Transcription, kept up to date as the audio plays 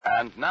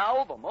And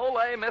now, the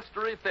Molle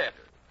Mystery Theater,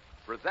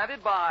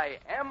 presented by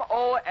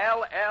Molle.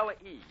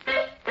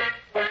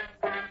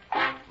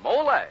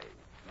 Molle,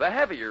 the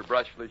heavier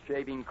brushless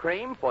shaving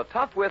cream for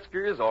tough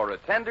whiskers or a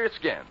tender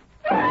skin.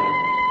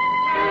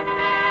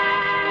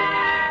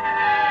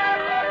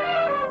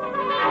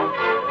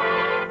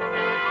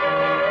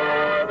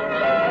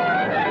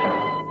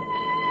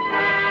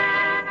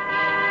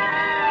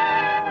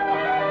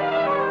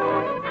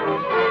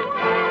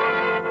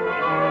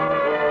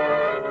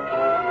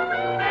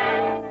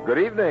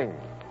 Good evening.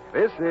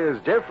 This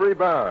is Jeffrey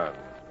Barnes,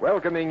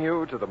 welcoming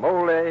you to the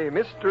Molle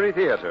Mystery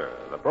Theater,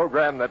 the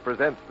program that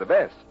presents the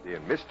best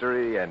in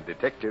mystery and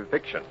detective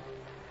fiction.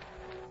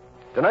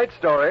 Tonight's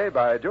story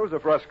by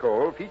Joseph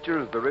Ruskol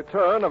features the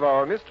return of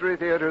our Mystery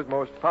Theater's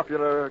most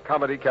popular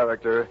comedy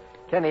character,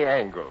 Kenny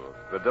Angle,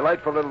 the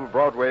delightful little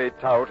Broadway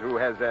tout who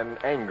has an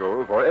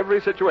angle for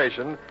every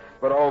situation,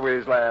 but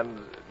always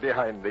lands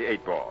behind the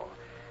eight ball.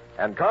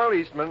 And Carl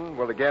Eastman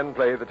will again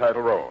play the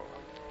title role.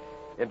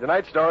 In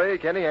tonight's story,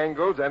 Kenny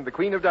Angles and the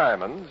Queen of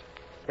Diamonds,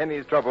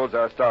 Kenny's troubles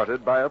are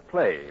started by a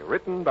play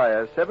written by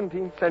a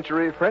 17th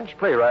century French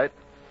playwright,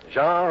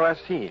 Jean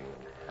Racine.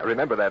 I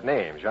remember that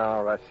name,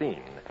 Jean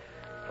Racine.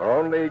 For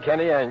only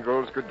Kenny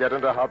Angles could get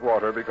into hot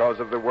water because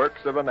of the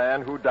works of a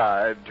man who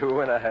died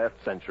 2.5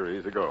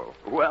 centuries ago.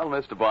 Well,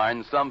 Mr.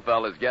 Barnes, some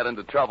fellas get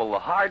into trouble the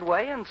hard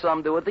way and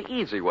some do it the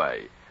easy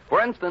way. For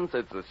instance,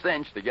 it's a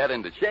cinch to get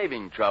into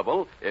shaving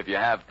trouble if you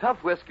have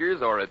tough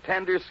whiskers or a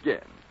tender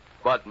skin.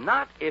 But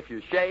not if you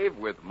shave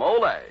with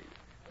Molle,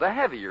 the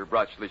heavier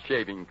brushless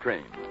shaving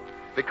cream.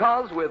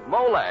 Because with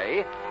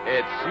Molle,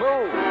 it's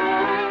smooth,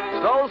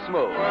 so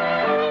smooth.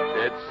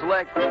 It's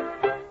slick,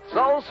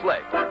 so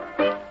slick.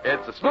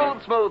 It's a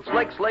smooth,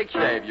 slick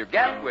shave you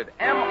get with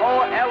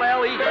Molle.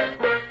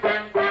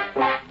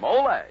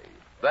 Molle,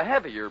 the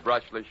heavier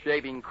brushless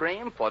shaving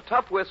cream for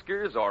tough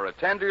whiskers or a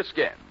tender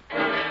skin.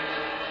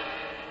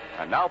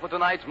 And now for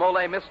tonight's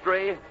Molle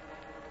mystery,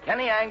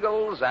 Kenny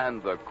Angles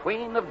and the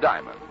Queen of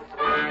Diamonds.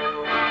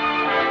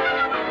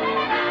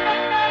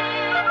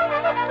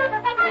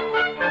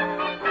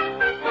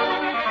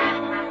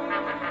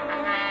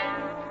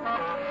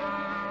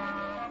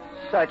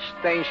 Such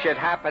things should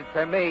happen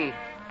to me.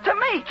 To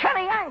me,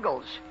 Kenny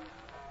Angles.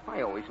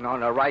 I always know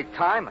the right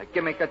time, a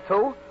gimmick or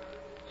two.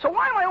 So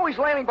why am I always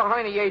landing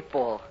behind the eight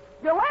ball?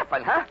 You're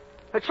laughing, huh?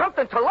 It's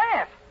something to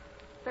laugh.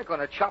 They're going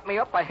to chop me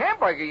up a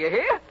hamburger, you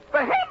hear? For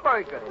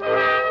hamburger.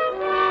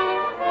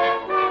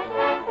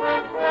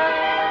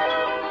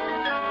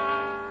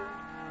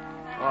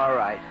 All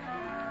right.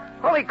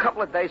 Only a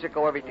couple of days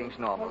ago, everything's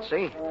normal,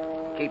 see?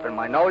 Keeping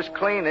my nose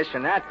clean, this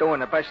and that, doing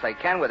the best I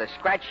can with a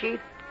scratch sheet.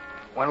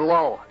 When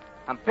lo,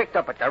 I'm picked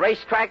up at the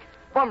racetrack,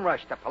 bum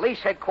rush to police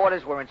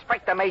headquarters where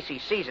Inspector Macy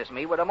seizes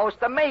me with a most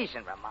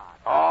amazing remark.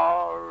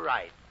 All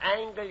right.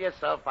 Angle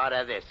yourself out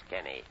of this,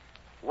 Kenny.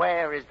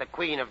 Where is the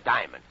Queen of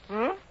Diamonds?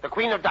 The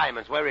Queen of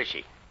Diamonds, where is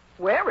she?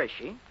 Where is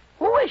she?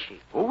 Who is she?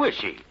 Who is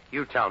she?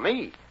 You tell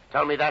me.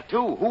 Tell me that,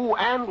 too. Who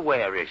and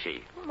where is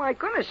she? Oh, my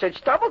goodness,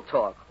 it's double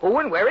talk. Who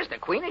and where is the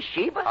Queen of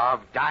Sheba?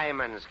 Of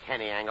diamonds,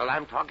 Kenny Angle.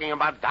 I'm talking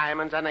about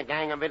diamonds and a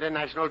gang of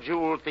international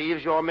jewel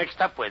thieves you're mixed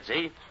up with,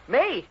 see?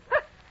 Me?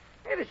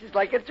 Hey, this is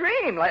like a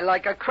dream,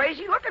 like a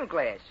crazy looking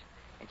glass.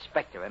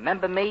 Inspector,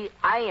 remember me?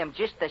 I am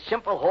just a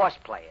simple horse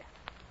player.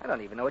 I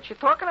don't even know what you're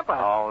talking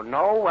about. Oh,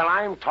 no? Well,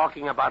 I'm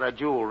talking about a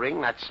jewel ring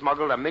that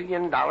smuggled $1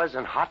 million in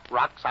hot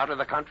rocks out of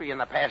the country in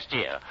the past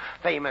year.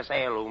 Famous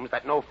heirlooms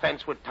that no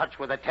fence would touch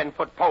with a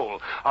 10-foot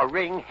pole. A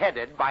ring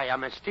headed by a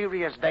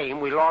mysterious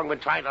dame we long been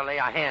trying to lay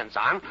our hands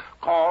on,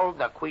 called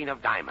the Queen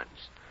of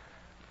Diamonds.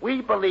 We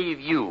believe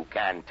you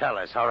can tell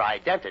us her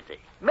identity.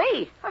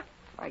 Me?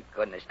 My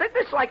goodness, this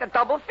is like a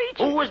double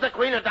feature. Who is the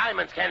Queen of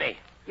Diamonds, Kenny?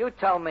 You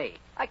tell me.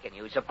 I can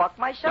use a buck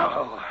myself.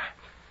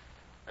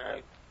 Oh,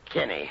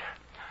 Kenny,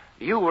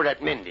 you were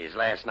at Mindy's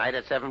last night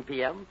at 7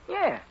 p.m.?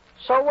 Yeah.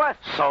 So what?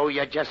 So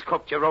you just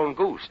cooked your own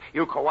goose.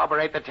 You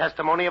corroborate the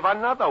testimony of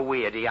another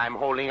weirdie I'm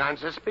holding on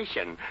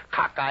suspicion,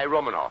 Cockeye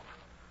Romanoff.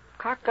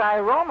 Cockeye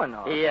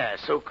Romanoff?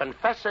 Yes, who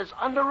confesses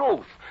under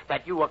oath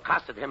that you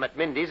accosted him at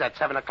Mindy's at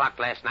 7 o'clock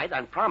last night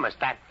and promised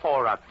that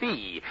for a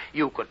fee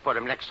you could put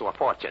him next to a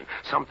fortune,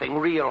 something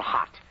real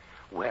hot.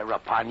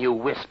 Whereupon you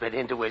whispered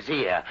into his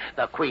ear,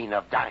 the Queen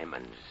of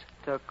Diamonds.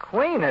 The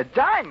Queen of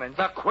Diamonds?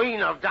 The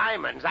Queen of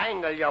Diamonds.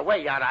 Angle your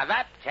way out of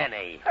that,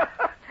 Kenny.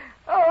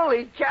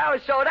 Holy cow,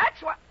 so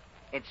that's what...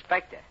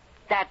 Inspector,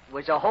 that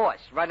was a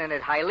horse running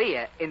at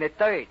Hialeah in the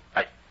third.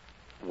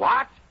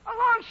 What? A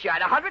long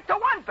shot, 100 to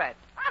 1 bet.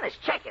 Honest,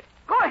 check it.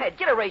 Go ahead,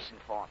 get a racing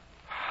form.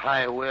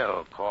 I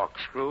will,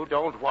 Corkscrew.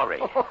 Don't worry.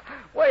 Oh,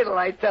 wait till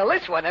I tell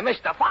this one to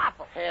Mr.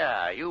 Farple.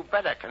 Yeah, you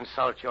better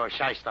consult your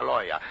shyster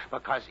lawyer,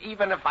 because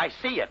even if I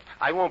see it,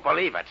 I won't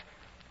believe it.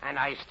 And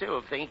I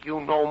still think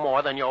you know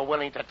more than you're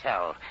willing to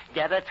tell.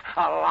 Get it?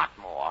 A lot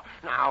more.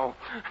 Now,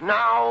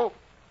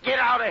 get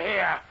out of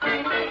here.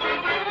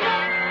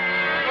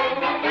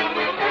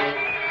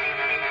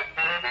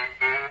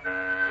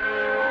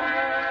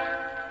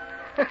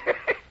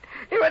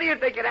 What do you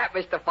think of that,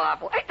 Mr.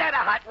 Farple? Ain't that a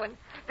hot one?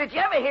 Did you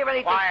ever hear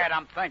anything? Quiet,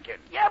 I'm thinking.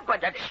 Yeah,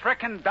 but... Get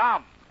stricken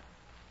dumb.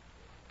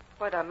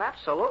 But I'm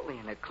absolutely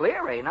in the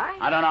clear, ain't I?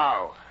 I don't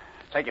know.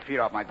 Take your feet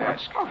off my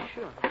desk. Oh,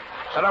 sure.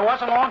 So there was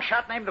a long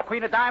shot named the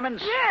Queen of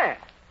Diamonds? Yeah.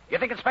 You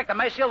think Inspector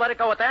Macy will let it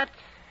go at that?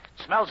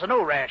 It smells a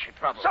new rash of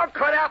trouble. So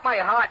cut out my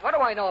heart. What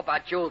do I know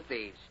about jewel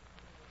thieves?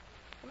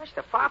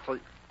 Mr. Farfel,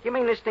 you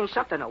mean this thing's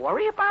something to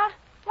worry about?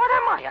 What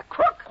am I, a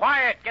crook?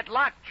 Quiet. Get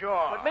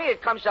lockjaw. With me,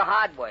 it comes the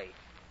hard way.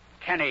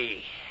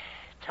 Kenny,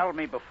 tell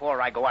me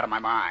before I go out of my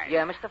mind.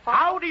 Yeah, Mr. Farfel?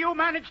 How do you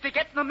manage to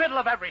get in the middle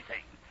of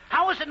everything?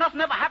 How is it nothing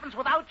ever happens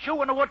without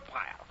you in the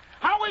woodpile?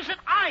 How is it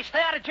I stay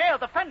out of jail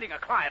defending a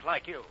client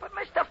like you? But,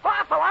 Mr.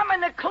 Farfel, I'm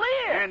in the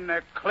clear. In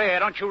the clear.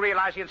 Don't you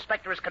realize the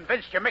inspector is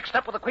convinced you're mixed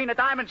up with the Queen of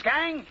Diamonds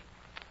gang?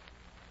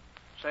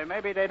 Say,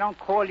 maybe they don't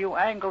call you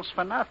Angles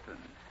for nothing.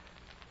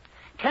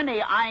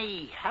 Kenny,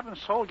 I haven't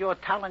sold your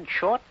talent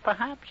short,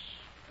 perhaps?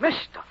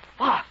 Mr.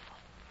 Farfel.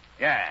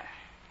 Yeah.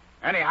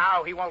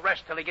 Anyhow, he won't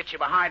rest till he gets you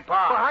behind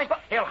bars. Behind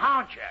bars? He'll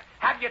hound you,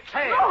 have your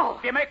tail. No.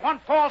 If you make one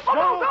false move...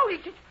 No.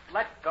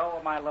 Let go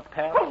of my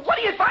lapel. Well, what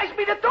do you advise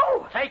me to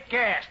do? Take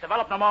gas.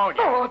 Develop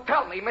pneumonia. Oh,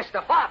 tell me,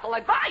 Mr. Farfel.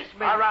 Advise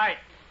me. All right.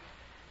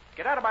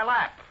 Get out of my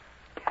lap.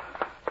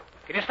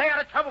 Can you stay out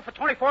of trouble for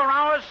 24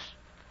 hours?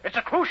 It's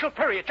a crucial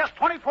period. Just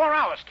 24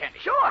 hours, Kenny.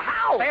 Sure,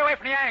 how? Stay away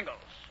from the angles.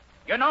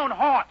 Your known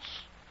haunts.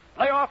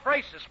 Lay off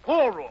races,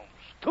 pool rooms,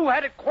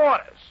 two-headed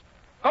quarters.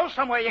 Go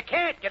somewhere you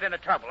can't get into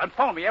trouble and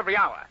phone me every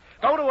hour.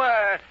 Go to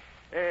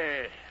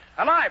a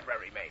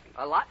library, maybe.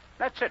 A lot?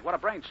 That's it. What a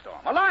brainstorm.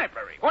 A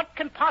library. What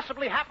can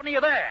possibly happen to you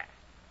there?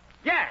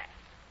 Yeah.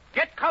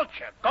 Get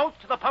culture. Go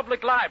to the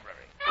public library.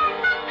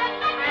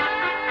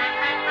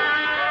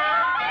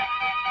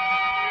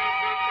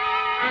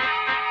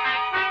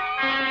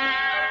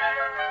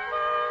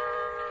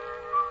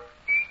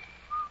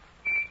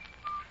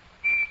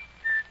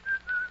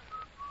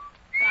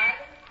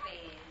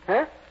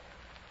 Huh?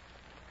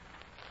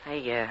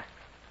 Hey,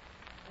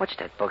 what's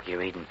that book you're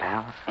reading,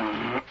 pal?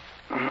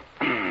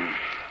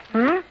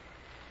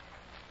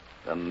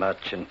 The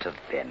Merchant of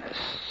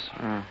Venice.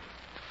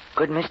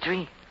 Good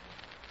mystery?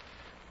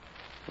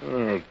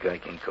 Yeah, guy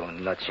can go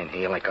nuts in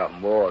here like a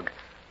morgue.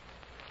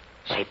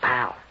 Say,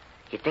 pal,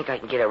 you think I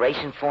can get a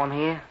racing form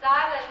here?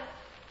 Silence.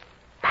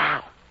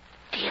 Pal,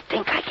 do you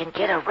think I can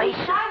get a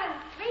racing?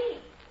 Silence, please.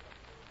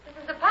 This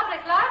is the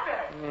public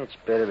library. It's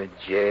better in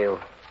jail.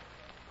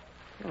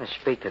 I'm going to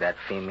speak to that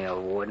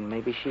female warden.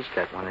 Maybe she's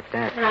got one at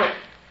that.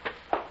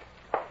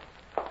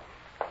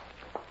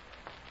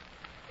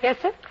 Yes,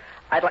 sir?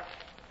 I'd like...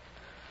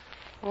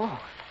 Oh,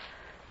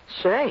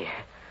 say,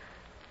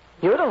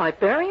 you're the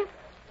librarian?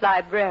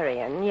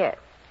 Librarian, yes.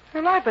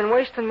 And I've been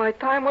wasting my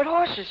time with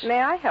horses. May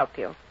I help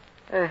you?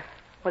 What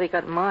do you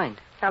got in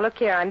mind? Now, look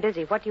here, I'm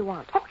busy. What do you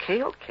want?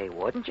 Okay,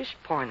 Warden. Just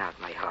pouring out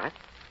my heart.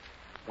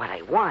 What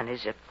I want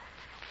is a...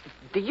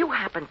 Do you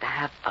happen to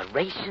have a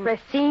racing...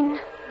 Racine?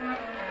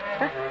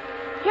 Huh?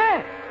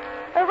 Yeah,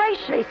 a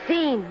racing.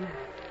 Racine.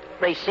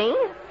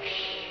 Racine?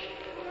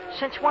 Shh.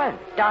 Since when?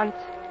 Dance.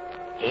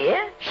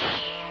 Here?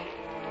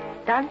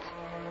 Shh. Dance?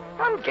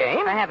 I'm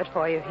game. I have it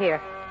for you.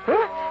 Here.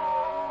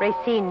 Huh?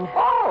 Racine.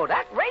 Oh,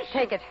 that racing.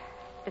 Take it.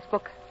 This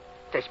book.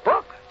 This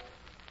book?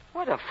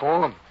 What a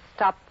form.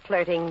 Stop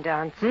flirting,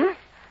 Dance.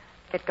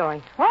 Get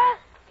going. What?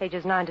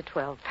 Pages 9 to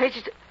 12.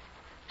 Pages...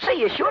 Say,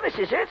 you sure this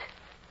is it?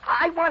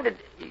 I wanted,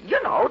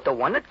 the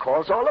one that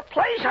calls all the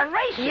plays on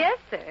racing. Yes,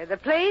 sir. The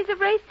plays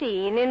of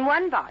Racine in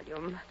one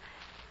volume.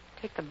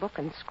 Take the book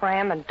and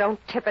scram, and don't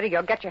tip it or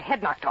you'll get your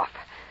head knocked off.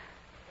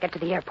 Get to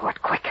the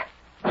airport, quick.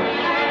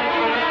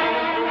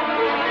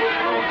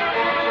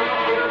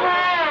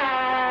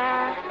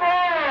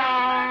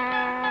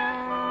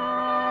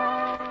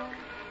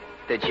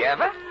 Did you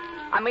ever?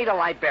 I meet a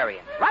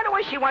librarian. Right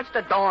away she wants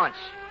to dance.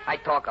 I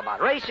talk about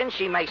racing,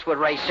 she makes with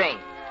racing.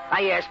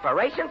 I ask for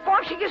racing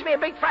form, she gives me a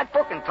big fat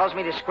book and tells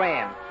me to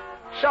scram.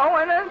 So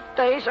in the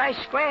days I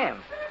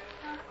scram.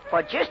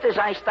 But just as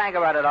I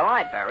stagger out of the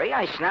library,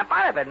 I snap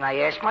out of it and I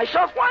ask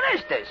myself, what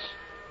is this?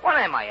 What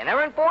am I, an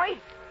errand boy?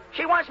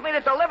 She wants me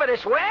to deliver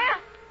this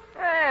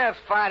where?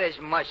 Father's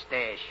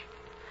mustache.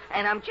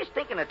 And I'm just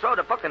thinking to throw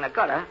the book in the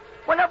gutter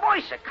when a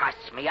voice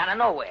accosts me out of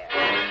nowhere.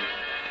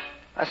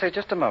 I say,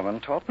 just a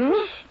moment,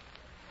 Torpens.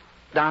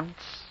 Dance.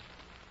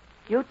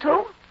 You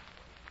too?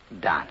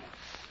 Dance.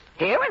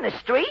 Here in the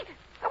street?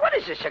 What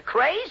is this, a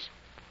craze?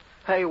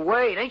 Hey,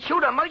 wait, ain't you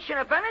the merchant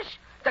of Venice?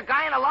 The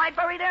guy in the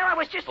library there? I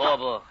was just...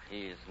 Bobo,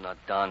 he's not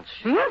dance.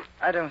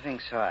 I don't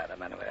think so either,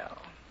 Manuel.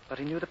 But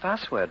he knew the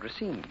password,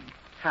 Racine.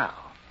 How?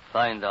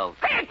 Find out.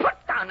 Hey,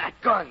 put down that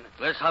gun!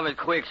 Let's have it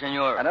quick,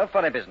 senor. No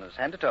funny business.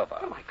 Hand it over.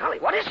 Oh, my golly,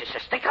 what is this, a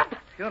stick-up?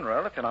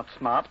 Funeral, if you're not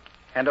smart.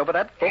 Hand over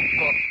that book.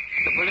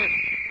 The police.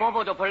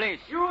 Bobo, the police.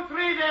 You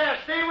three there,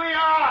 stay where you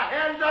are.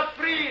 Hands up,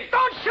 please.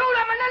 Don't shoot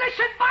him, an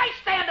innocent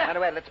bystander!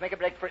 Manuel, let's make a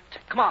break for it.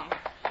 Come on.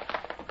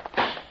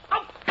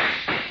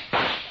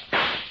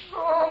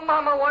 Oh,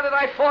 Mama, what did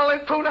I fall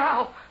into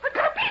now? I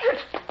gotta beat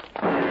it!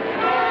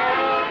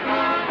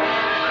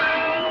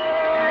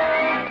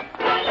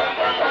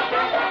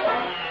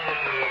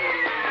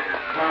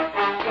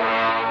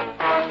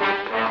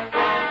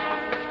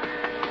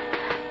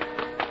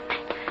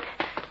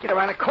 Get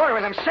around the corner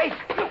and I'm safe.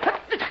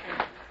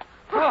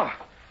 Oh.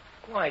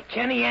 Why,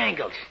 Kenny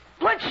Angles.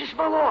 Blinches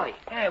Malloy.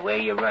 Hey, where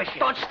you rushing?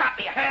 Don't stop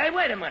me. Hey,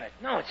 wait a minute.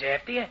 No one's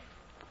after you.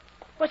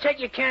 What's that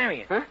you're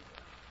carrying? Huh?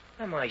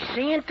 Am I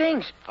seeing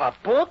things? A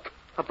book?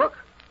 A book?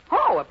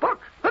 Oh, a book.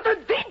 The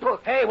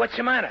book. Hey, what's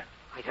the matter?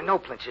 I don't know,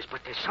 Blinches,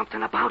 but there's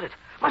something about it.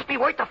 Must be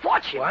worth a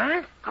fortune.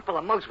 What? A couple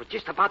of mugs were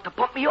just about to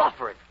bump me off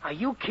for it. Are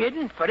you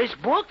kidding? For this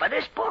book? For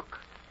this book.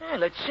 Yeah,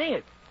 let's see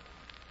it.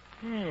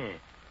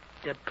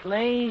 The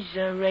plays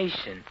are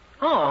racing.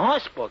 Oh, a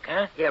horse book,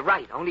 huh? Yeah,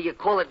 right. Only you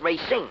call it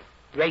racing.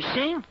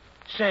 Racing?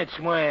 Since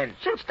when?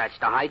 Since that's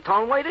the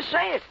high-tone way to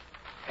say it.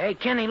 Hey,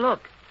 Kenny, look.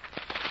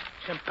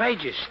 Some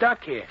pages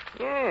stuck here.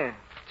 Yeah,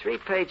 3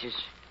 pages.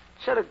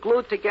 Sort of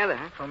glued together,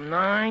 huh? From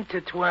 9 to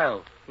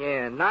 12.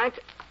 Yeah, 9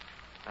 to...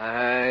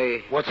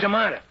 Hey. What's the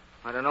matter?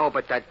 I don't know,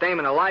 but that dame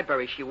in the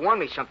library, she warned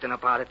me something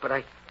about it, but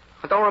I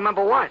don't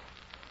remember what.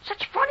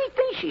 Such funny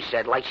things she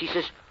said, like she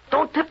says,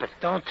 don't tip it,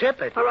 Don't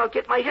tip it. or I'll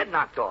get my head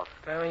knocked off.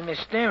 Very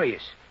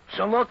mysterious.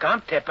 So look,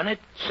 I'm tipping it.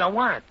 So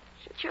what?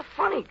 Such a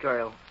funny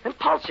girl.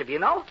 Impulsive, you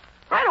know?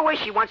 Right away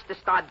she wants to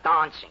start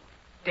dancing.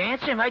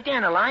 Dancing right there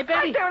in the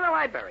library? Right there in the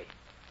library.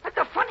 That's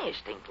the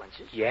funniest thing,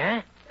 Blinches.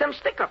 Yeah? Them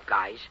stick-up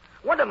guys.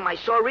 One of them I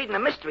saw reading a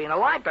mystery in the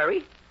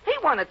library. He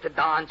wanted to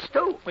dance,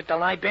 too. With the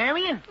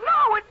librarian?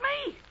 No, with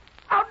me.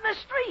 Out in the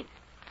street.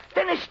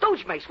 Then his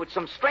stooge makes with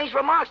some strange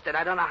remarks that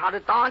I don't know how to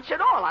dance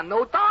at all. I'm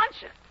no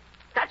dancer.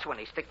 That's when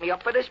they stick me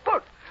up for this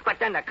book. But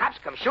then the cops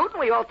come shooting,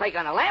 we all take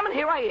on a lamb, and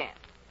here I am.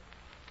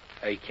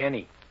 Hey,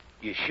 Kenny,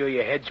 you sure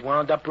your head's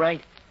wound up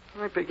right?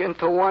 I begin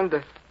to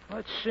wonder.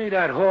 Let's see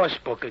that horse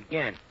book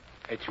again.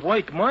 It's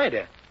worth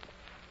murder.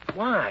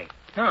 Why?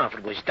 No, if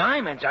it was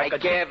diamonds, I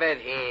could... Give it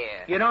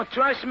here. You don't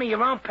trust me,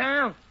 your own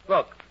pal?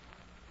 Look,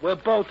 we'll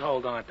both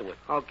hold on to it.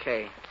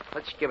 Okay,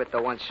 let's give it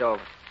the once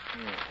over.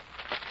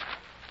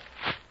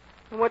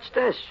 What's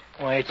this?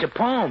 Why, it's a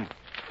poem.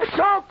 It's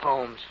all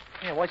poems.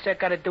 Yeah, what's that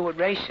got to do with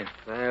racing?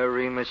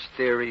 Very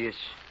mysterious.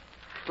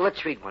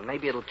 Let's read one.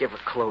 Maybe it'll give a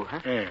clue,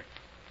 huh?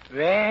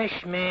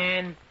 Rash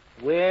man,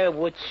 where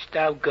wouldst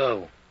thou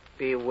go?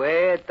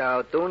 Beware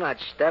thou do not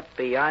step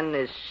beyond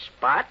this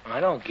spot.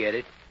 I don't get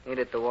it.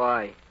 Neither do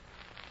I.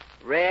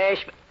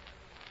 Rash...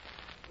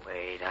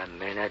 Wait a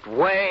minute.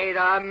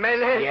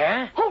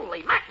 Yeah?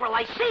 Holy mackerel,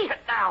 I see it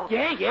now.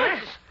 Yeah?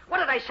 What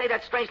did I say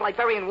that strange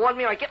librarian warned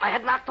me or I get my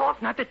head knocked off?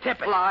 Not to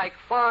tip it. Like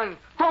fun.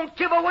 Don't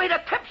give away the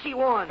tips he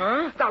won.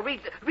 Huh? Now,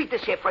 read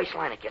this here first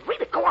line again.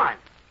 Read it. Go on.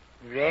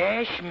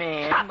 Rash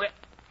man... Stop.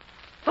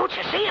 Don't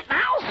you see it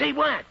now? See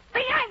what?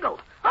 The angle.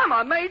 I'm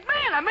a made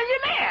man, a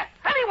millionaire.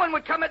 Anyone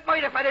would commit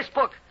murder for this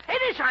book.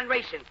 It is on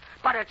racing,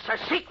 but it's a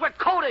secret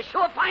code of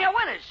surefire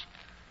winners.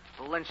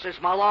 Blinches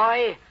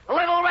Malloy,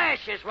 Little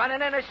Rash is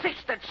running in a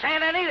 6th at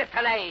Santa Anita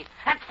today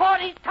at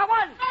 40 to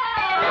 1.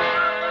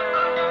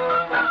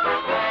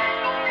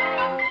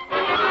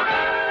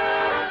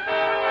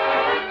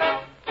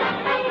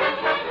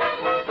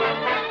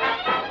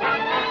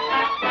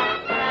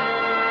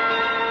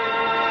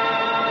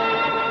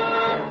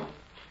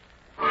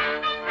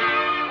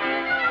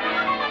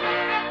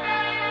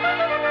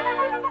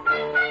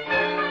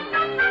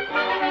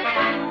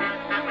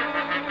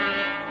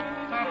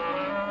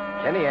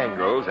 Kenny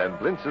Angles and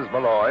Blintzes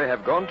Malloy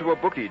have gone to a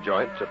bookie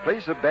joint to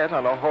place a bet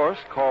on a horse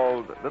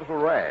called Little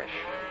Rash.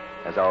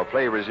 As our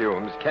play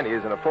resumes, Kenny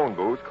is in a phone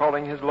booth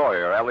calling his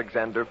lawyer,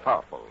 Alexander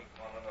Farfel.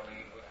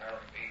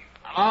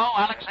 Hello,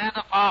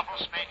 Alexander Farfel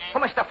speaking. Oh,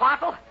 Mr.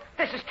 Farfel,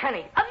 this is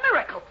Kenny. A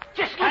miracle.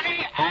 Just listen.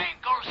 Kenny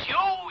Angles,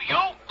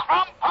 you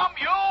crump-bum,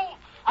 you.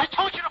 I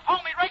told you to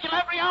phone me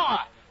regular every hour.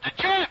 The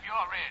jam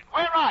you're in.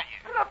 Where are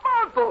you? In the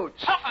phone booth.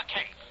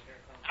 Suffocate.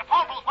 In a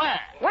phone booth where?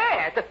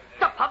 Where? The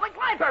public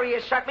library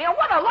has shut me. And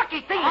what a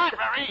lucky thing.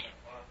 Library?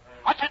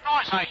 What's that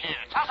noise I hear?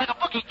 It sounds like a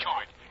bookie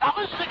joint. Now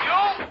listen,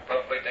 you.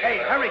 Hey,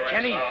 hurry,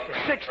 Kenny. The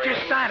 6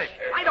 just started.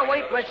 Right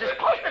away, Blinches.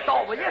 Close the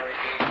door, will you?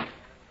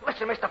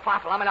 Listen, Mr.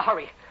 Farfel, I'm in a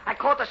hurry. I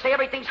called to say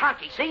everything's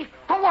honky, see?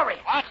 Don't worry.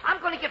 What?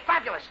 I'm going to get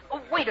fabulous. Oh,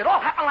 wait, it all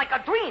happened like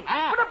a dream.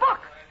 Ah. With a book.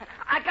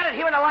 I got it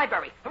here in the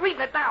library. I'm reading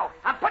it now.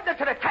 I'm putting it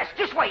to the test.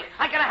 Just wait.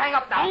 I got to hang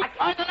up now.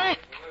 By the neck.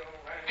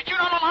 Did you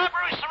know the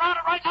library's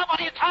surrounded right now by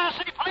the entire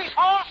city police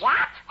force?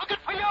 What? Looking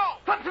for you.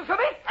 For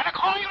me? And they're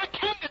calling you the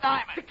king of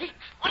diamonds.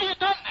 What have you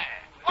done there?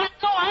 What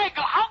no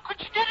angle? How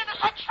could you get into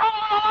such trouble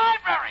in the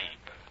library?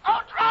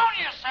 Don't drown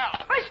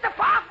yourself. Mr.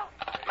 Farfel.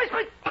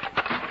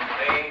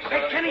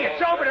 Hey, Kenny,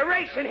 it's over the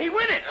race, and he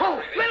win it. Who?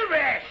 Little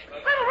Rash.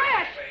 Little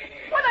Rash.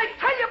 What'd I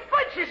tell you,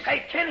 Blinches?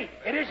 Hey, Kenny,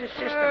 it is a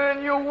system.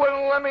 And you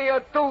wouldn't let me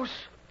a deuce.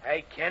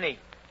 Hey, Kenny,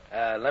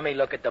 let me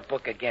look at the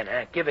book again,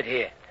 huh? Give it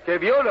here.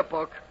 Give you the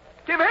book.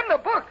 Give him the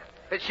book.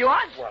 It's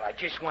yours? Well, I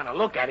just want to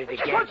look at it again.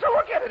 Just wants to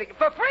look at it again.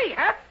 For free,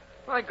 huh?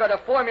 I got a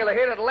formula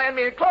here that'll land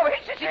me in clover.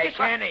 Hey,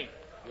 Kenny,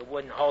 you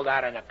wouldn't hold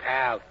out on a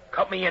pal.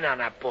 Cut me in on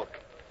that book.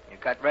 You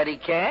got ready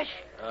cash?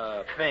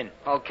 Finn.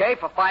 Okay,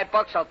 for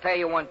 $5, I'll tell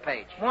you 1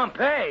 page. 1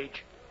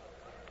 page?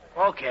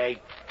 Okay.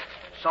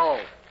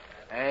 Sold.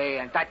 Hey,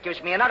 and that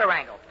gives me another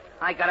angle.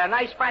 I got a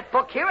nice fat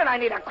book here, and I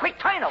need a quick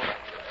turnover.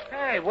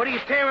 Hey, what are you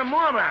tearing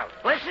more out?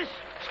 Blinches,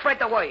 spread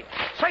the word.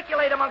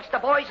 circulate amongst the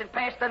boys and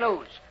pass the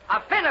news. A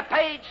pin a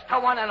page to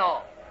one and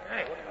all.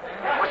 Hey,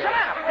 What's the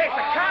matter? There's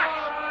the cops.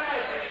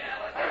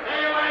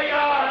 Here we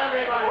go,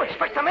 everybody. Oh,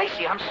 Inspector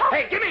Macy, I'm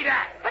sorry. Hey, give me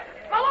that. But,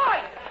 Malloy!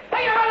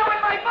 Hey, you're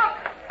running my book!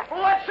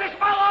 What's this,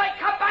 Malloy?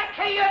 Come back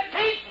here, you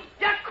thief!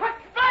 You quick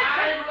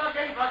I'm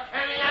looking for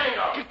Kenny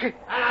Angle.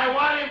 And I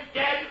want him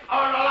dead or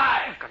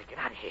alive. I've got to get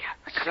out of here.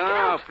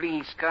 So,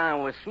 please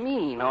come with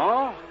me,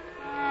 no?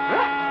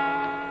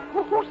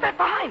 Huh? Who's that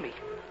behind me?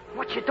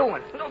 What you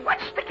doing?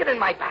 What's sticking in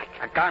my back?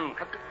 A gun.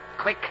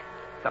 Quick.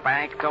 The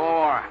back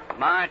door.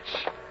 March.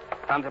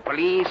 From the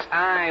police,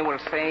 I will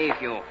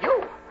save you.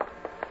 You?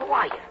 Who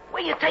are you?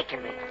 Where you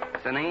taking me?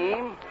 The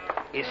name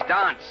is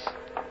Dance.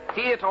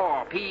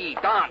 Theodore P.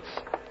 Dance.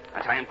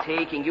 And I am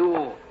taking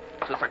you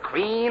to the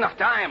Queen of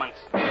Diamonds.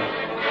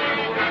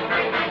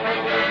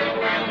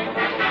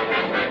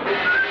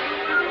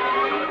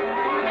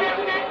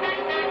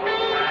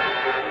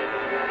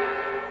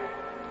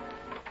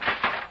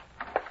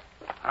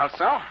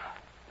 Also,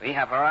 we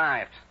have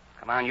arrived.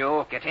 Come on,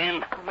 you, get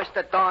in. Oh,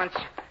 Mr. Dance,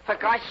 for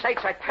God's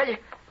sakes, I tell you,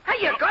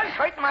 hey, your gun's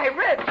hurting my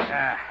ribs.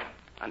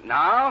 And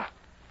now,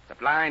 the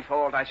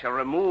blindfold I shall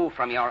remove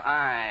from your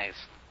eyes.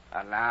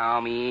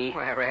 Allow me.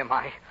 Where am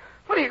I?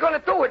 What are you going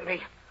to do with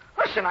me?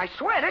 Listen, I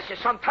swear this is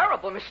some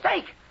terrible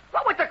mistake.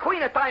 What would the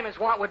Queen of Diamonds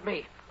want with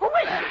me? Who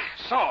is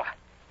she? So,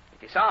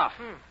 it is off.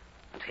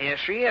 And here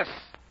she is,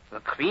 the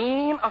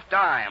Queen of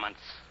Diamonds,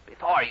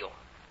 before you.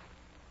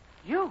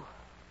 You?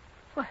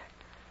 What?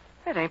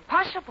 It ain't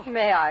possible.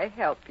 May I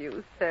help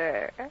you,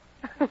 sir?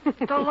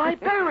 The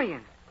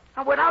librarian.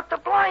 And without the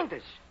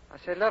blinders. I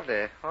say,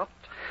 lovely. What?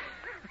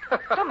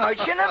 The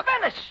Merchant of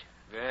Venice.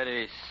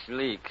 Very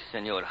sleek,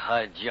 Senor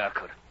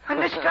Hijacker. And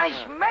this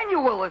guy's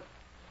manual.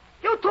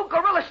 You two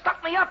gorillas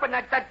stuck me up in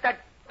that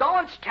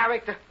Dawn's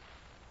character.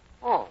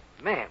 Oh,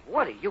 man,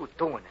 what are you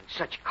doing in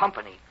such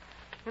company?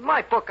 In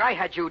my book, I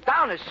had you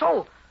down as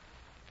so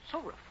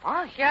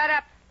refined. Shut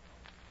up.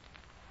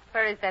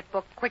 Where is that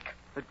book? Quick.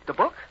 The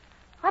book?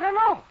 I don't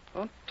know.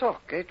 Don't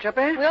talk, eh,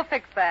 Chubby? We'll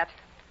fix that.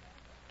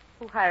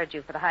 Who hired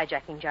you for the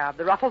hijacking job?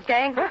 The Ruffles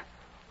gang? Huh?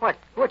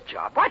 What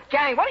job? What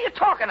gang? What are you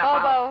talking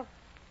about? Bobo.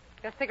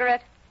 Your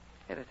cigarette?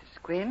 Here it is,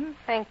 Queen.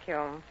 Thank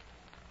you.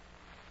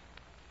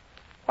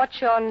 What's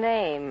your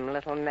name,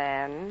 little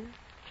man?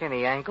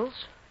 Kenny Angles?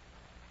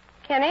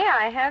 Kenny,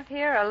 I have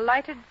here a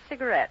lighted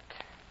cigarette.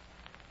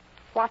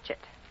 Watch it.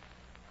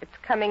 It's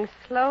coming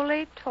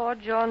slowly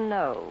toward your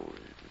nose.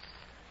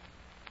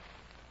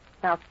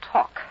 Now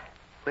talk.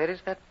 Where is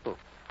that book?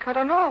 I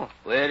don't know.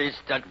 Where is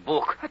that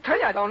book? I tell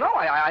you, I don't know.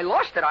 I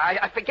lost it.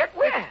 I forget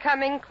where. It's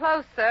coming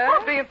closer.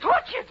 I'm being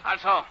tortured.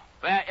 Also,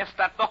 where is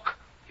that book?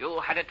 You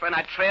had it when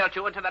I trailed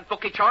you into that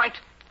bookie joint.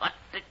 What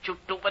did you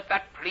do with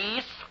that,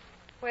 please?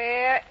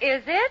 Where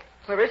is it?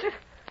 Where is it?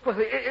 Well,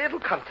 it'll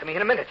come to me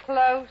in a minute.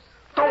 Close.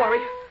 Don't worry.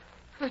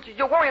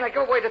 You're worrying I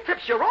give away the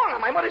tips. You're wrong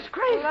on my mother's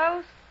grave.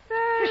 Closer.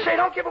 You say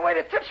don't give away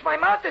the tips. My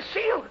mouth is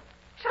sealed.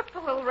 Except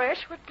the little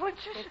rash with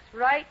blinches. It's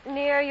right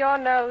near your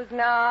nose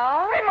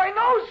now. Hey, my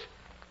nose!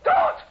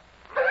 Don't!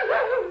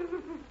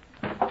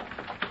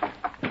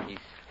 He's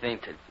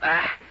fainted.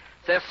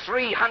 There's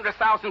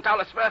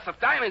 $300,000 worth of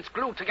diamonds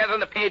glued together in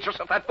the pages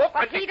of that book.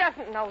 But he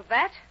doesn't know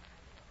that.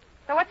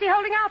 So what's he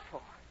holding out for?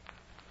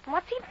 And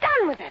what's he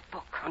done with that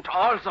book? And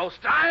all those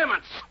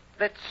diamonds.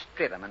 Let's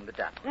clear them in the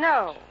dump.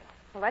 No.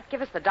 Will that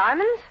give us the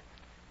diamonds?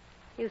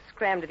 You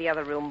scram to the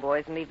other room,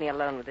 boys, and leave me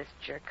alone with this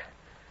jerk.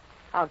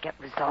 I'll get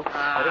results.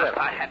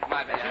 I had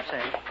my best.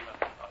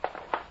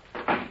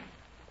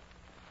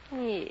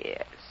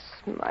 Yes,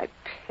 my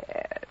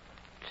pet.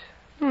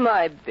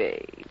 My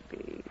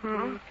baby.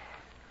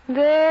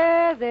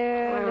 There,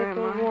 Where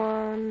little am I?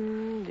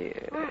 one,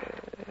 dear.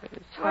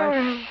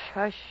 Hush,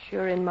 hush,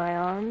 you're in my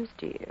arms,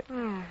 dear.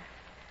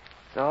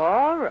 It's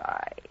all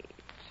right.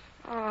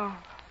 Oh,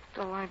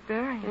 the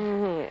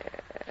librarian. Yes.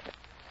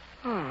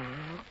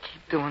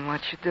 Keep doing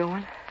what you're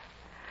doing.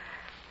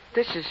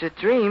 This is a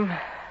dream.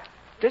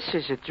 This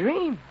is a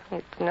dream.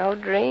 It's no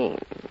dream.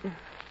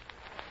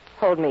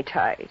 Hold me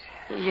tight.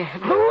 Yeah.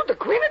 Who? The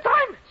Queen of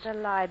Diamonds? The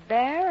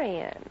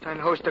librarian. And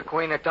who's the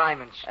Queen of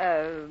Diamonds?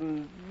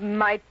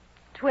 My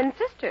twin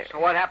sister. So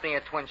what happened to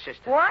your twin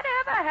sister?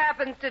 Whatever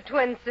happens to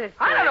twin sisters?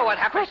 I don't know what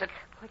happens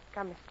Quick,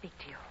 I must speak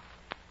to you.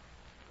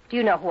 Do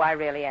you know who I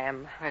really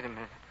am? Wait a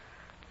minute.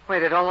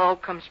 Wait, it all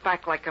comes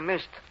back like a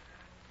mist.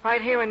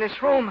 Right here in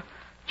this room.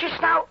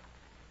 Just now,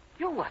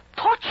 you were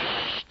tortured.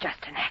 Shh, just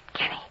an act,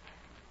 Kenny.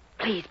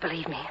 Please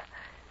believe me.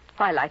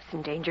 My life's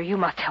in danger. You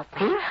must help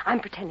me. I'm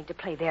pretending to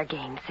play their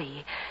game,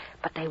 see?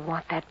 But they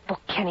want that book,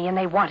 Kenny, and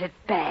they want it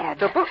bad.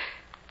 The book?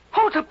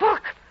 Oh, the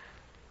book!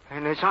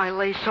 And as I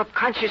lay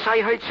subconscious, I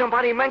heard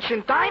somebody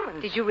mention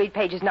diamonds. Did you read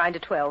pages 9 to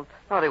 12?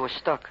 Oh, they were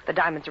stuck. The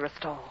diamonds are a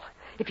stall.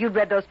 If you'd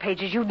read those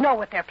pages, you'd know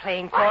what they're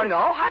playing for. I know.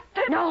 I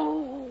did.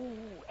 No.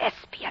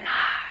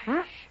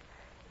 Espionage.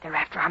 They're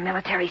after our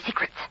military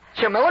secrets.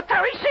 It's your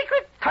military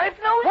secret? Type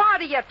news? What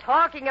are you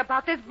talking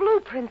about? There's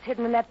blueprints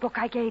hidden in that book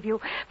I gave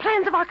you.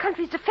 Plans of our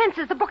country's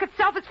defenses. The book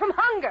itself is from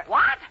hunger.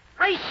 What?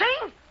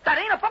 Racine? That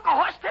ain't a book of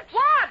horse tips?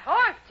 What?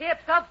 Horse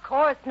tips? Of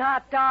course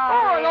not, Oh,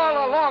 darling. and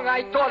all along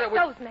I thought it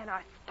was... Those men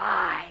are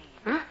spies.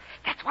 Huh?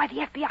 That's why the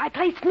FBI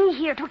placed me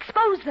here, to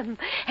expose them.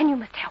 And you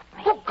must help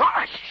me. Oh,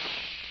 gosh.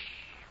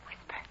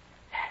 Whisper.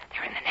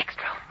 They're in the next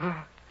room.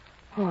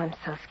 Oh, I'm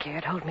so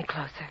scared. Hold me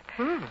closer.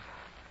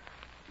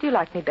 Do you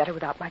like me better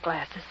without my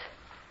glasses?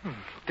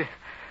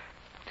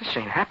 This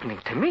ain't happening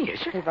to me,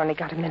 is it? You've only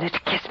got a minute to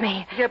kiss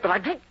me. Yeah, but I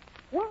do...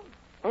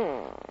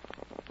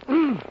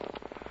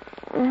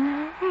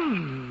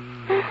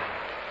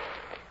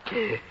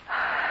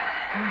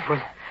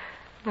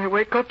 When I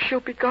wake up, she'll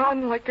be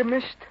gone like a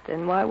mist.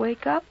 Then why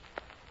wake up?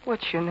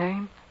 What's your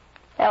name?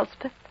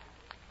 Elspeth.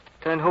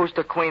 Then who's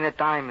the Queen of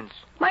Diamonds?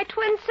 My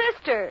twin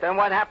sister. Then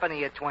what happened to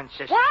your twin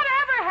sister?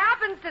 Whatever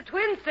happens to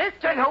twin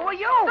sisters? Then who are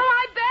you? The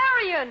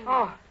librarian.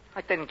 Oh,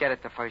 I didn't get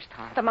it the first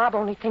time. The mob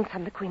only thinks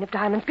I'm the Queen of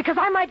Diamonds because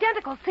I'm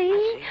identical,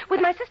 see? With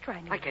my sister,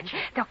 I mean. I get you.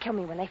 They'll kill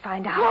me when they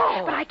find out.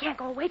 Whoa. But I can't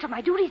go away till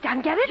my duty's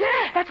done, get it?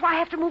 Yeah. That's why I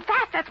have to move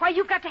fast. That's why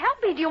you've got to help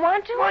me. Do you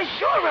want to? Why,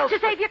 sure, Elspeth.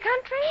 To save your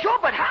country? Sure,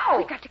 but how?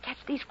 We've got to catch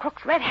these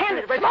crooks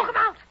red-handed. Red-handed. Smoke them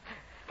out.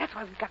 That's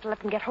why we've got to let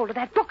them get hold of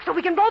that book so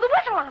we can blow the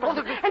whistle on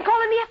them and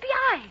call in the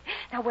FBI.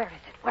 Now, where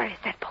is it? Where is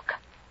that book?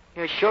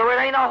 You sure it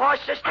ain't a horse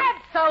system?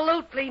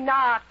 Absolutely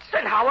not.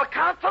 Then how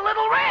account for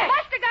Little Red?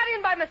 Must have got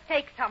in by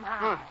mistake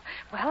somehow.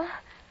 Well,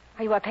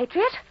 are you a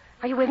patriot?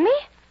 Are you with me?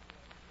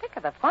 Think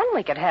of the fun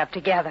we could have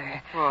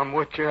together. Oh, I'm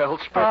with you,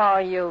 Elspeth. Oh,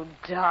 you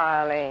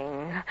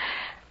darling.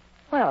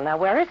 Well, now,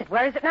 where is it?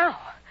 Where is it now?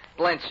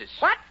 Blintz's.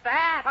 What's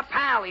that? A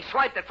pal. He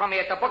swiped it from me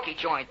at the bookie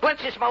joint.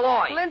 Blintz's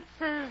Malloy.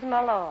 Blintz's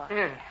Malloy.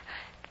 Yeah.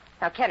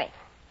 Now, Kenny,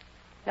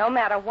 no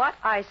matter what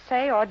I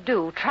say or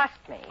do, trust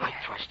me. I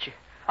trust you.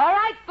 All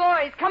right,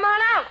 boys, come on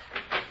out.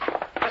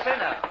 What's in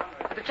there?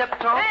 The chip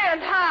top?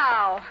 And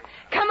how?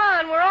 Come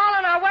on, we're all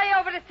on our way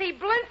over to see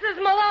Blintz's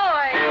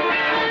Malloy.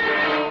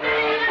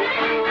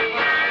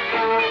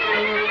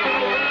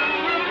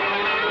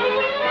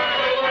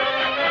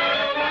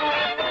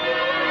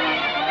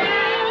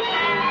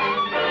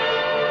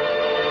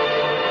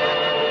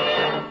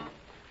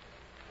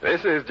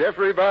 This is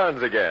Jeffrey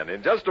Barnes again.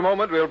 In just a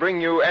moment, we'll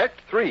bring you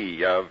Act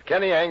 3 of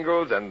Kenny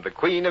Angles and the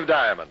Queen of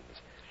Diamonds.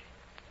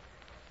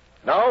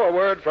 Now, a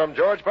word from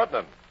George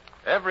Putnam.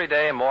 Every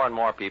day, more and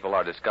more people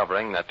are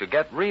discovering that to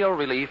get real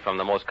relief from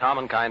the most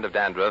common kind of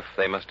dandruff,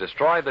 they must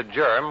destroy the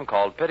germ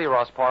called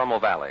Pityrospora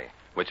ovale,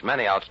 which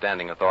many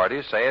outstanding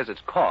authorities say is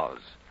its cause.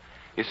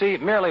 You see,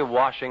 merely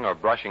washing or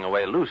brushing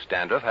away loose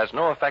dandruff has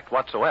no effect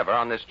whatsoever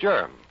on this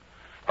germ.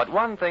 But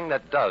one thing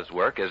that does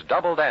work is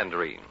double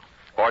danderine.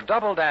 For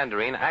double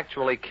danderine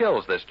actually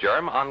kills this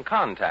germ on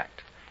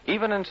contact.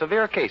 Even in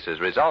severe cases,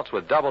 results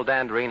with double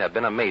danderine have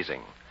been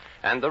amazing.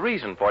 And the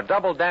reason for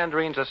double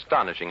danderine's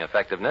astonishing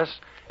effectiveness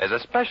is a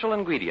special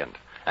ingredient,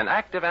 an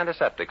active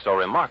antiseptic so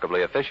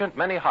remarkably efficient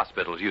many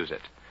hospitals use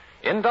it.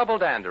 In double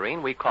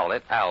danderine, we call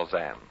it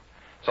Alzan.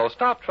 So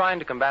stop trying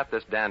to combat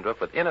this dandruff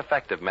with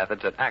ineffective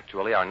methods that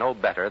actually are no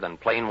better than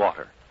plain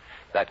water.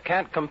 That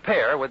can't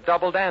compare with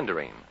double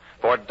danderine,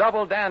 for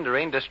double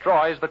danderine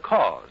destroys the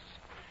cause.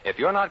 If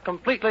you're not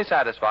completely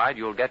satisfied,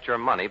 you'll get your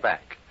money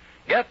back.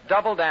 Get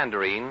double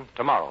danderine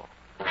tomorrow.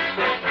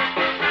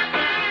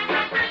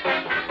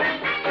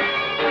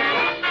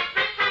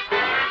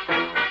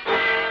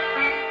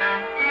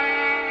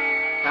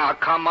 Now,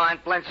 come on,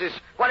 Blintz's.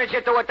 What did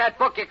you do with that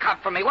book you cut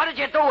from me? What did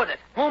you do with it?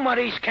 Whom are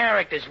these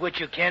characters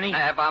with you, Kenny?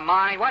 Never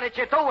mind. What did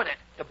you do with it?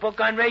 The book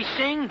on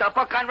racing? The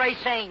book on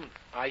racing.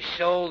 I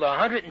sold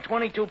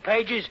 122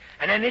 pages,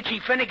 and then Itchy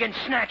Finnegan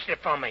snatched it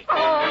from me.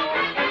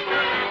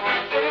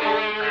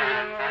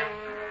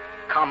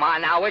 Come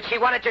on now, Itchy.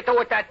 What did you do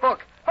with that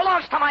book?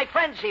 Belongs to my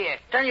friends here.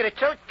 Tell you the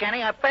truth,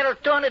 Kenny, I peddled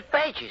 200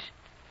 pages.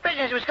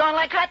 Business was going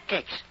like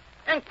hotcakes.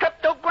 And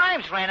Crypto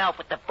Grimes ran out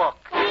with the book.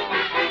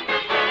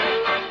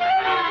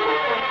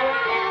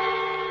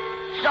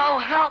 So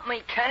help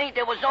me, Kenny.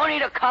 There was only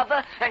the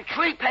cover and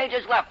 3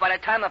 pages left by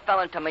the time it fell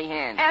into my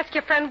hand. Ask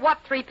your friend what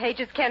 3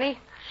 pages, Kenny.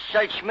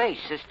 Search me,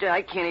 sister.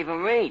 I can't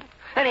even read.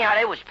 Anyhow,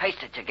 they was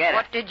pasted together.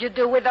 What did you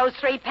do with those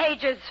 3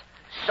 pages?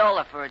 Sold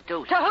it for a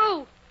deuce. To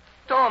who?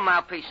 To a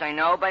mouthpiece I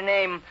know by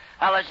name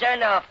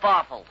Alexander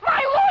Farfel.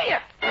 My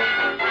lawyer!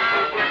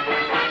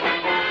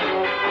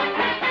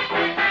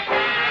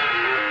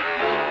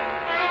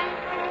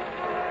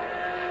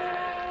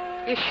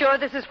 You sure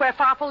this is where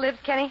Farfel lives,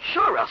 Kenny?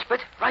 Sure,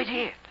 Elspeth. Right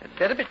here.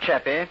 Get a bit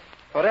chappy,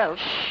 or else.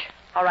 Shh.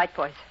 All right,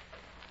 boys.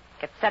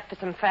 Get set for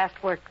some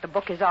fast work. The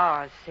book is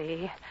ours,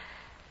 see?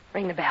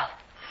 Ring the bell.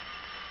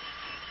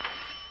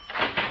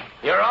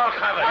 You're all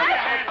covered. All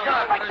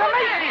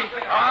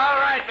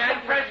right,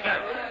 man. Prisoner.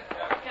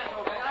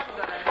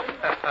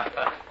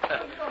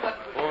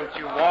 Won't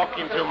you walk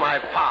into my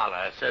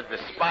parlor, said the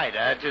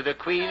spider to the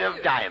Queen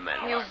of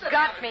Diamonds. You've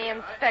got me,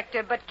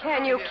 Inspector, but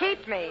can you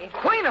keep me?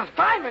 Queen of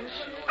Diamonds?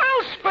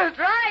 Elspeth!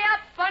 Dry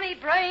up, funny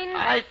brain.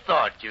 I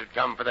thought you'd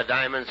come for the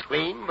Diamonds,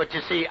 Queen, but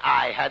you see,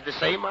 I had the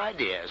same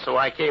idea, so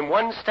I came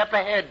one step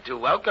ahead to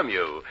welcome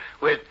you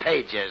with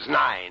pages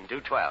 9 to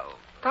 12.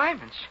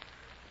 Diamonds?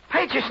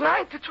 Pages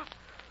 9 to 12.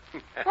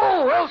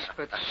 Oh,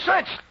 Elspeth,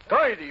 such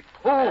dirty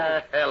poo.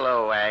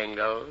 Hello,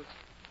 Angles.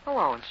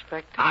 Hello,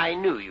 Inspector. I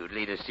knew you'd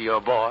lead us to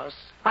your boss.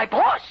 My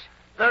boss?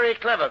 Very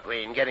clever,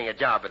 Queen, getting a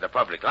job at the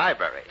public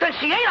library. Then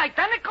she ain't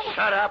identical?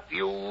 Shut up,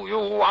 you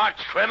arch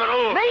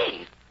criminal.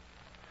 Me?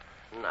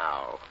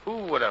 Now,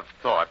 who would have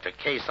thought to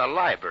case a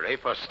library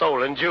for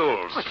stolen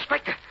jewels?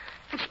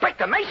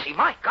 Inspector Macy,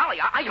 my golly,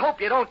 I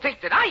hope you don't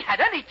think that I had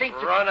anything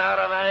to... Run out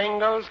of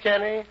Angles,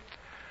 Kenny?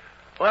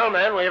 Well,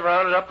 men, we've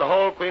rounded up the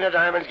whole Queen of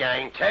Diamonds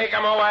gang. Take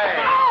them away.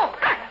 Oh!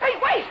 Hey,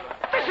 wait!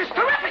 This is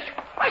terrific!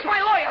 Where's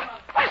my lawyer?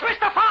 Where's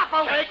Mr.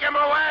 Farfel? Take him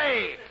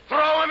away!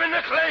 Throw him in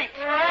the clink!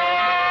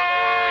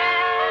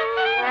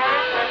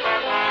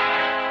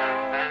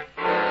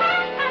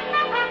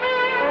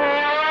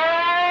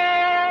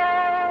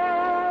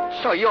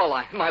 So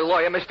you're my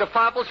lawyer, Mr.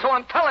 Farfel, so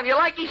I'm telling you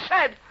like he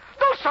said.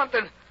 Do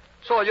something.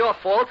 It's all your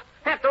fault.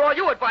 After all,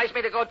 you advised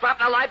me to go drop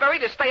in the library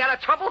to stay out of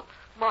trouble.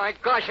 My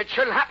gosh, it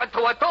shouldn't happen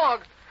to a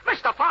dog.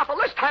 Mr. Farfel,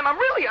 this time I'm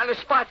really on the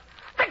spot.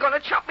 They're going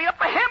to chop me up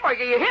a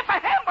hamburger. You hear? For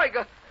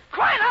hamburger.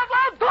 Crying out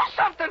loud, do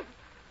something.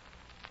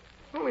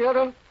 Only I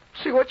don't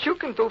see what you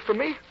can do for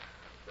me.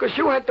 Because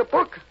you had the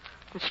book.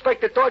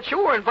 Inspector thought you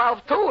were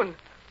involved, too, and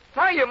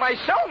now you're my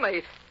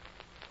cellmate.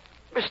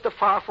 Mr.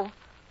 Farfel,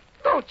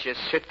 don't just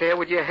sit there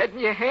with your head in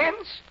your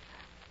hands.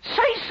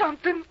 Say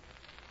something.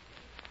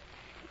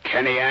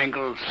 Kenny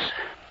Angles,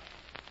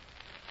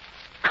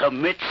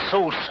 commit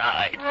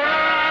suicide.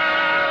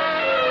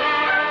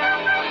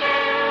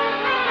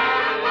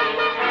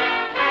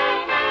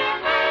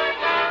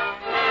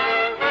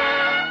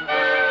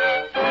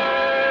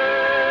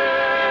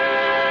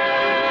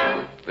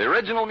 The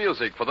original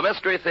music for the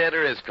Mystery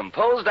Theater is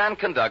composed and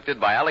conducted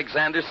by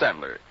Alexander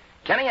Semler.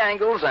 Kenny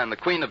Angles and the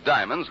Queen of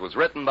Diamonds was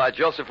written by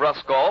Joseph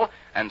Ruskall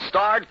and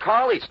starred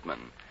Carl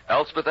Eastman.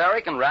 Elspeth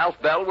Eric and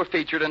Ralph Bell were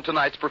featured in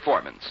tonight's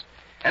performance.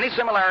 Any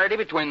similarity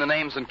between the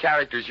names and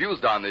characters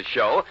used on this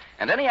show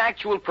and any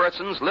actual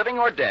persons, living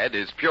or dead,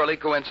 is purely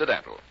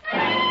coincidental.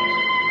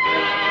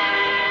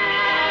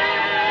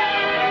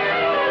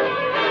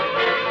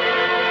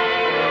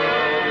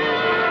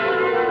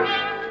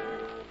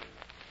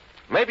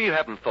 Maybe you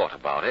haven't thought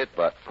about it,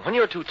 but when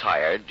you're too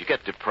tired, you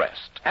get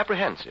depressed,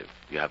 apprehensive.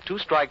 You have 2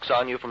 strikes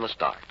on you from the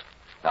start.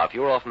 Now, if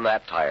you're often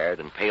that tired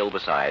and pale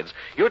besides,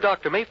 your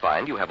doctor may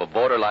find you have a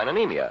borderline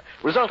anemia,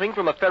 resulting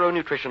from a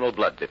ferronutritional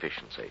blood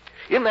deficiency.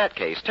 In that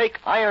case, take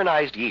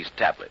ironized yeast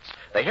tablets.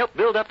 They help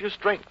build up your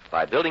strength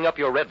by building up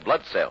your red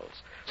blood cells.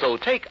 So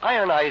take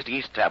ironized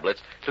yeast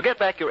tablets to get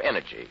back your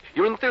energy,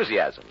 your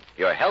enthusiasm,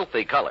 your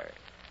healthy color.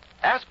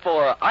 Ask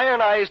for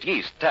ironized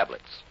yeast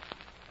tablets.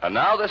 And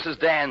now this is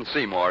Dan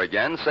Seymour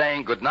again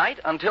saying good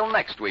night until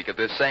next week at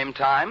this same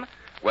time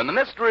when the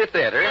Mystery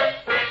Theater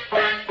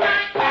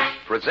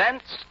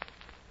presents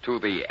To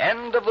the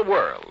End of the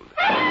World.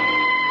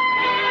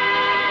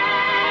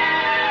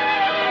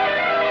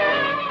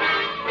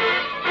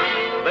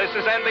 This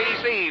is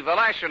NBC, the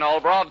national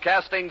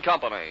broadcasting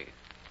company.